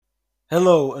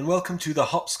Hello and welcome to the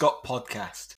Hopscotch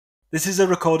podcast. This is a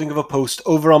recording of a post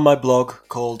over on my blog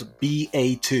called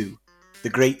BA2, The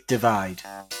Great Divide.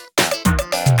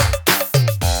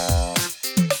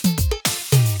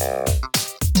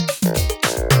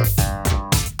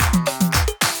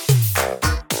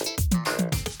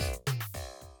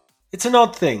 It's an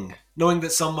odd thing, knowing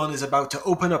that someone is about to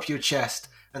open up your chest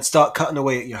and start cutting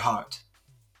away at your heart.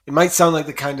 It might sound like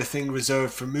the kind of thing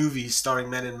reserved for movies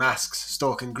starring men in masks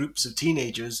stalking groups of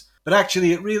teenagers, but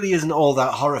actually it really isn't all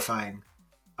that horrifying.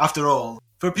 After all,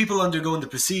 for people undergoing the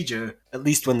procedure, at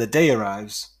least when the day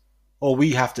arrives, all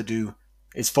we have to do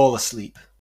is fall asleep.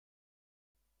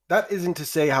 That isn't to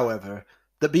say, however,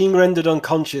 that being rendered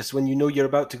unconscious when you know you're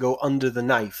about to go under the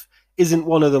knife isn't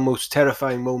one of the most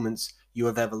terrifying moments you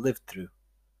have ever lived through.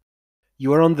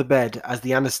 You are on the bed as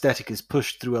the anesthetic is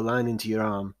pushed through a line into your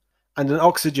arm, and an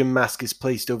oxygen mask is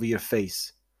placed over your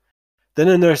face. Then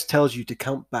a nurse tells you to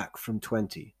count back from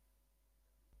 20.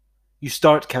 You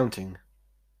start counting.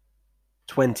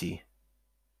 20.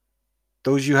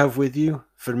 Those you have with you,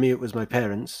 for me it was my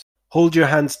parents, hold your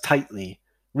hands tightly,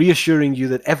 reassuring you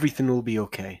that everything will be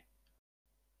okay.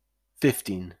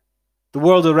 15. The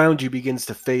world around you begins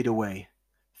to fade away.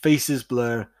 Faces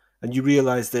blur, and you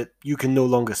realize that you can no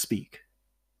longer speak.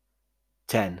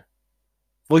 10.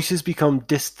 Voices become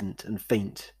distant and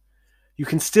faint. You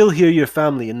can still hear your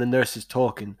family and the nurses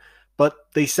talking, but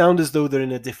they sound as though they're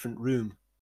in a different room.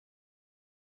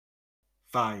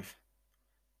 5.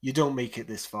 You don't make it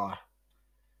this far.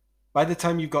 By the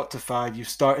time you got to 5, you've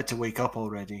started to wake up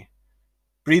already.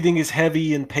 Breathing is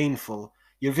heavy and painful,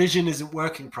 your vision isn't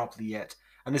working properly yet,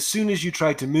 and as soon as you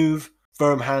try to move,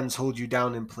 firm hands hold you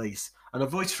down in place, and a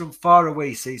voice from far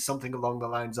away says something along the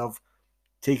lines of,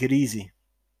 "Take it easy."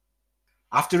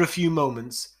 After a few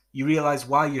moments, you realize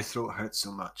why your throat hurts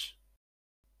so much.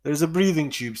 There's a breathing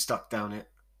tube stuck down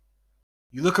it.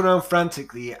 You look around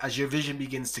frantically as your vision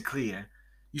begins to clear.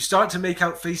 You start to make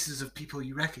out faces of people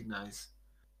you recognize.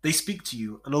 They speak to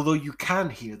you, and although you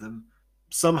can hear them,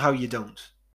 somehow you don't.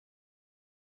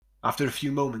 After a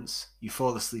few moments, you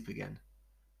fall asleep again.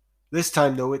 This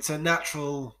time, though, it's a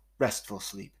natural, restful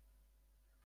sleep.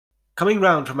 Coming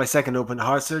round from my second open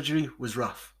heart surgery was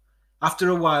rough. After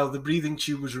a while, the breathing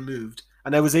tube was removed,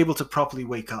 and I was able to properly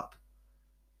wake up.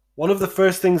 One of the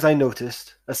first things I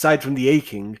noticed, aside from the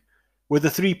aching, were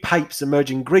the 3 pipes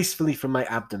emerging gracefully from my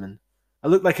abdomen. I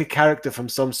looked like a character from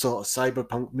some sort of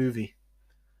cyberpunk movie.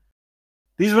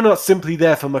 These were not simply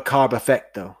there for macabre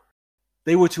effect, though.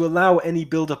 They were to allow any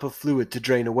buildup of fluid to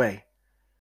drain away.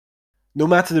 No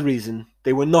matter the reason,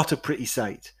 they were not a pretty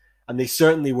sight, and they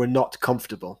certainly were not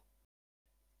comfortable.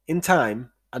 In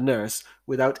time, a nurse,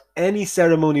 without any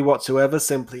ceremony whatsoever,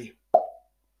 simply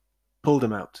pulled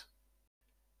them out.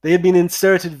 They had been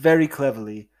inserted very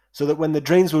cleverly, so that when the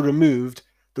drains were removed,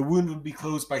 the wound would be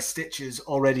closed by stitches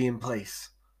already in place.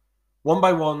 One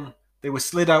by one, they were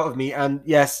slid out of me, and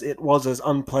yes, it was as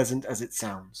unpleasant as it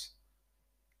sounds.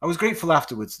 I was grateful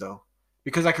afterwards, though,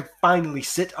 because I could finally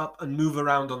sit up and move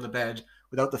around on the bed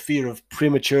without the fear of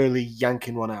prematurely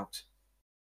yanking one out.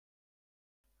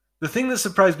 The thing that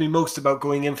surprised me most about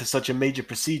going in for such a major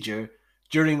procedure,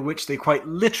 during which they quite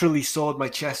literally sawed my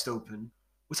chest open,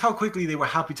 was how quickly they were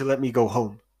happy to let me go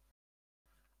home.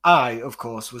 I, of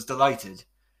course, was delighted.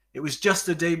 It was just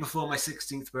the day before my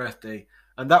 16th birthday,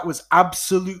 and that was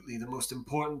absolutely the most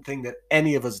important thing that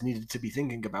any of us needed to be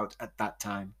thinking about at that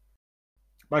time.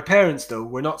 My parents, though,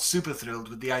 were not super thrilled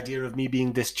with the idea of me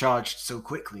being discharged so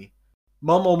quickly.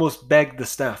 Mum almost begged the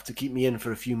staff to keep me in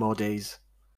for a few more days.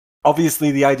 Obviously,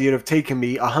 the idea of taking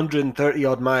me 130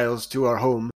 odd miles to our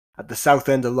home at the south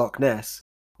end of Loch Ness,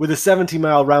 with a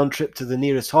 70-mile round trip to the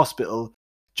nearest hospital,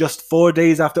 just 4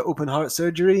 days after open heart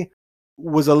surgery,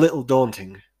 was a little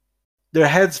daunting. Their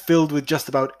heads filled with just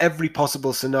about every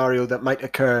possible scenario that might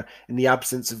occur in the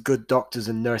absence of good doctors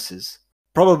and nurses.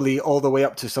 Probably all the way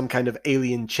up to some kind of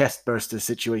alien chest-burster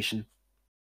situation.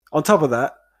 On top of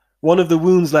that, one of the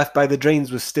wounds left by the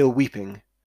drains was still weeping.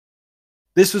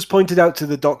 This was pointed out to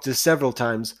the doctors several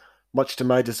times, much to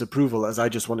my disapproval as I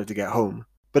just wanted to get home.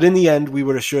 But in the end, we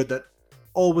were assured that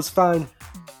all was fine.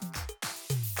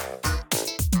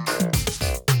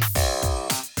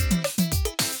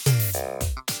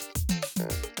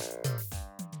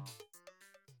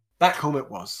 Back home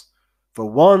it was, for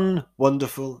one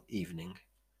wonderful evening.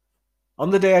 On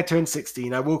the day I turned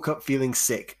 16, I woke up feeling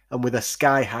sick and with a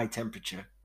sky-high temperature.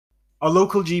 Our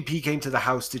local GP came to the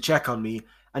house to check on me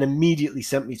and immediately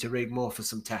sent me to Raigmore for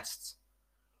some tests.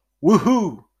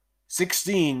 Woohoo!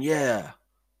 16, yeah!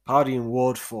 Party in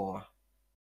Ward 4.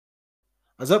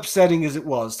 As upsetting as it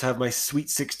was to have my sweet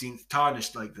 16th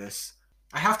tarnished like this,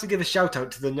 I have to give a shout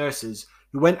out to the nurses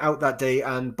who went out that day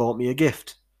and bought me a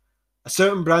gift. A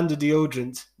certain brand of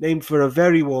deodorant named for a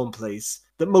very warm place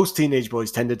that most teenage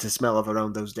boys tended to smell of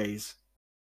around those days.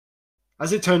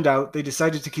 As it turned out, they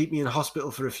decided to keep me in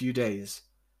hospital for a few days.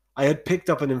 I had picked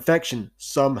up an infection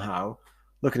somehow,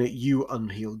 looking at you,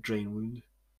 unhealed drain wound,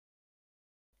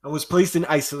 and was placed in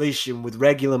isolation with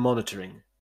regular monitoring.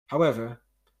 However,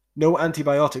 no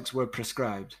antibiotics were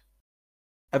prescribed.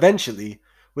 Eventually,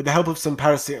 with the help of some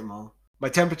paracetamol, my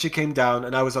temperature came down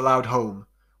and I was allowed home,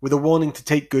 with a warning to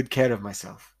take good care of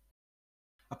myself.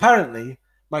 Apparently,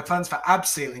 my plans for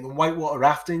abseiling and whitewater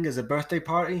rafting as a birthday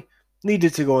party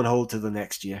needed to go on hold till the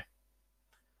next year.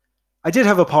 I did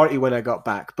have a party when I got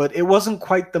back, but it wasn't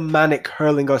quite the manic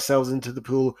hurling ourselves into the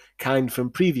pool kind from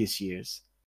previous years.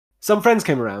 Some friends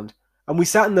came around, and we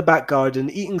sat in the back garden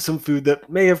eating some food that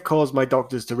may have caused my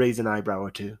doctors to raise an eyebrow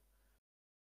or two.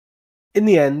 In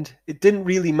the end, it didn't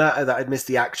really matter that I'd missed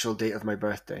the actual date of my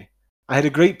birthday. I had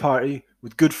a great party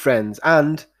with good friends,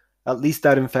 and at least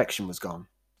that infection was gone.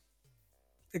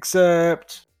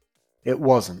 Except it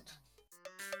wasn't.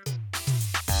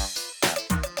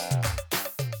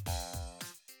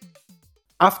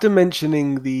 After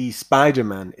mentioning the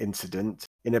Spider-Man incident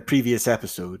in a previous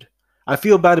episode, I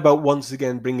feel bad about once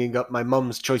again bringing up my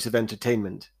mum's choice of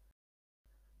entertainment.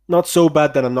 Not so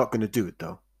bad that I'm not going to do it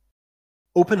though.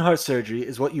 Open heart surgery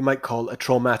is what you might call a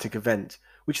traumatic event,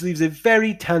 which leaves a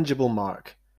very tangible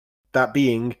mark, that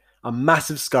being a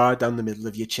massive scar down the middle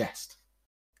of your chest.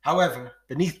 However,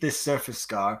 beneath this surface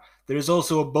scar, there is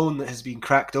also a bone that has been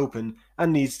cracked open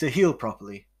and needs to heal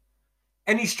properly.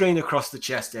 Any strain across the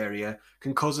chest area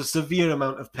can cause a severe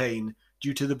amount of pain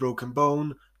due to the broken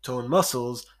bone, torn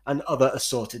muscles, and other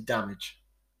assorted damage.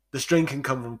 The strain can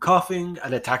come from coughing,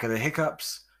 an attack of the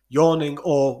hiccups, yawning,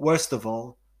 or, worst of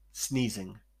all,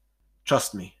 sneezing.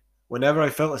 Trust me, whenever I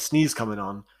felt a sneeze coming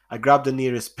on, I grabbed the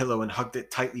nearest pillow and hugged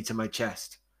it tightly to my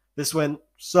chest. This went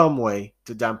some way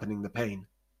to dampening the pain.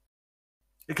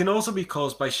 It can also be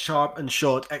caused by sharp and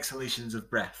short exhalations of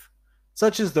breath,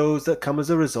 such as those that come as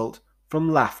a result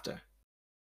from laughter.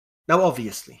 Now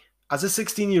obviously, as a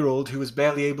 16-year-old who was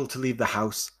barely able to leave the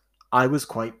house, I was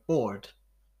quite bored.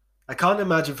 I can't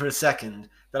imagine for a second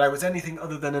that I was anything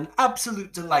other than an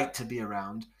absolute delight to be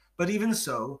around, but even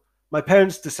so, my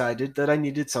parents decided that I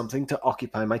needed something to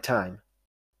occupy my time.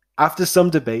 After some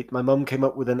debate, my mum came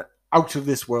up with an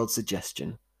out-of-this-world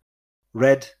suggestion.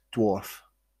 Red Dwarf.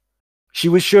 She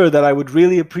was sure that I would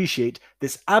really appreciate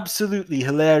this absolutely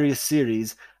hilarious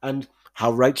series, and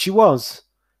how right she was.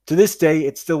 To this day,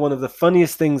 it's still one of the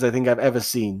funniest things I think I've ever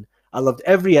seen. I loved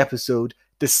every episode,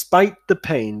 despite the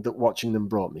pain that watching them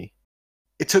brought me.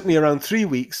 It took me around 3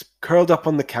 weeks, curled up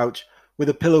on the couch, with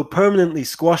a pillow permanently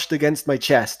squashed against my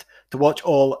chest, to watch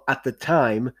all, at the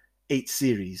time, 8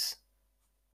 series.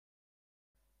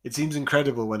 It seems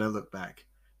incredible when I look back,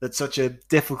 that such a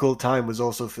difficult time was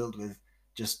also filled with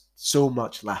just so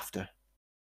much laughter.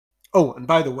 Oh, and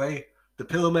by the way, the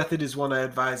pillow method is one I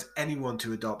advise anyone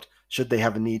to adopt should they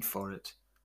have a need for it.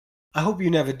 I hope you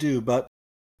never do, but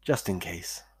just in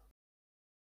case.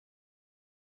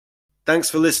 Thanks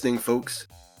for listening, folks.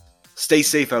 Stay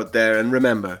safe out there, and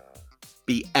remember,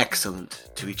 be excellent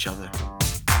to each other.